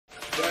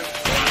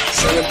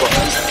selling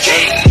behind it.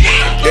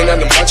 Then on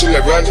the macho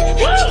like Randy.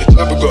 The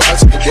chopper go out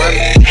to the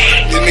granny.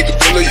 This nigga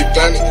pull up your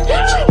bandit.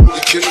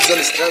 The killers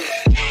understand it.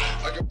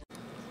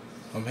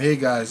 Hey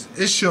guys,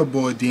 it's your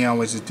boy Dion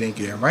What You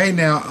Thinking, and right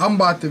now I'm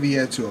about to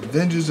react to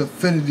Avengers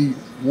Infinity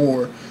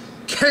War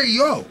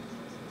KO.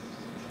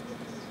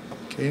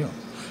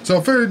 So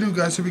without further ado,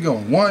 guys, here we go.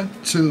 1,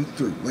 2,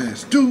 3.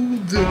 Let's do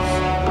this.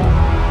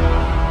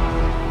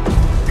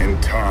 In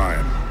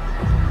time,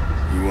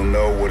 you will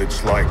know what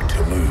it's like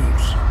to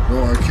lose.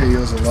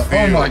 WarKO's a lot.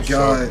 Oh my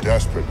God! So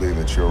desperately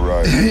that you're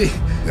right,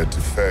 yet to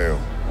fail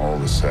all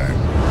the same.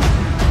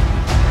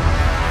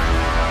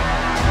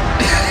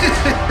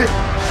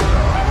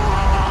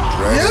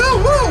 Yeah,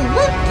 whoa,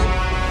 what the?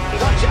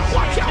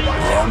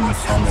 Run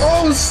from it.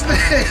 Oh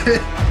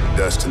snap!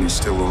 Destiny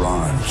still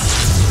arrives.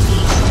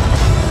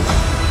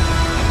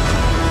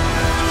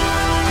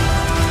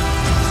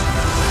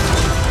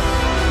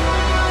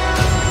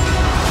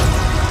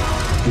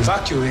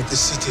 Evacuate the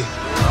city.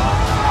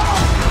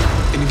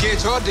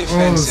 Engage all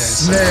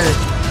defenses. Oh snap!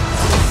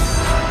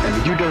 And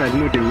you don't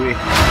know the way.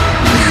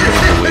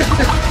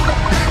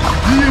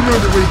 You know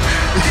the way.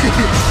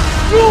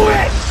 Do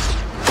it!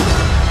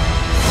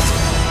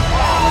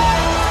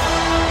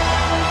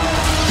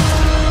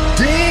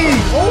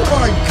 Oh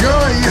my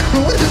God, yo,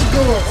 what is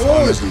going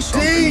on? Isn't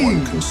something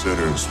one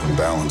considers when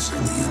balancing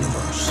the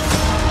universe.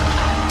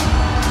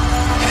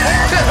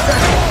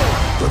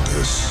 But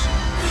this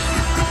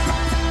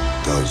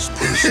does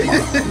put a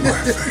smile on my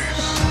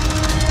face.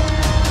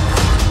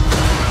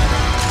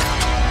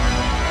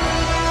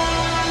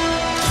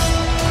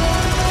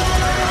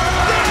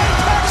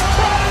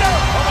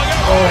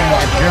 Oh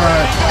my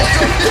God.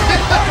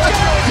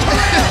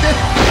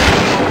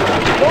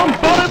 Don't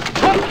touch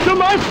to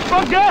my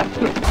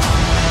spaghetti!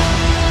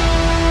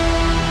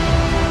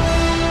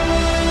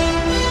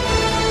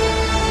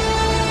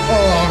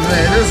 Oh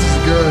man, this is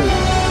good.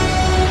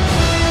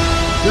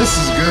 This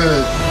is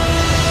good.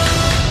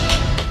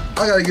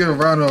 I gotta give a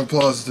round of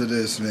applause to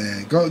this,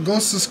 man. Go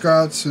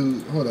subscribe to,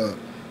 hold up.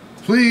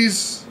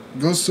 Please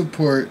go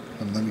support,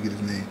 let me get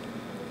his name.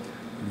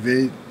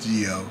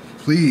 Video.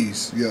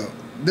 Please, yo.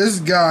 This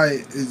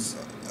guy is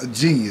a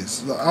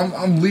genius.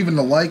 I'm leaving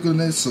a like on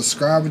this,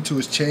 subscribing to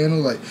his channel.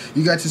 Like,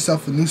 you got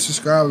yourself a new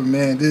subscriber,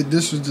 man.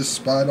 This was just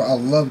spot on. I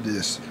love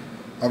this.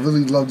 I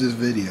really love this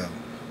video.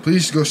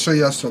 Please go show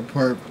y'all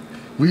support.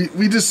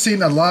 We just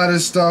seen a lot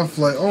of stuff.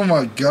 Like, oh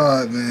my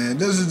God, man,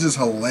 this is just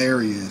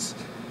hilarious.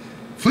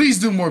 Please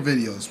do more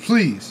videos,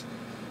 please.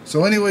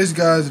 So anyways,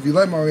 guys, if you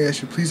like my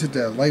reaction, please hit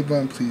that like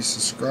button. Please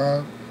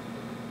subscribe,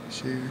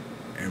 share,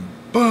 and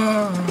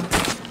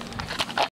bye.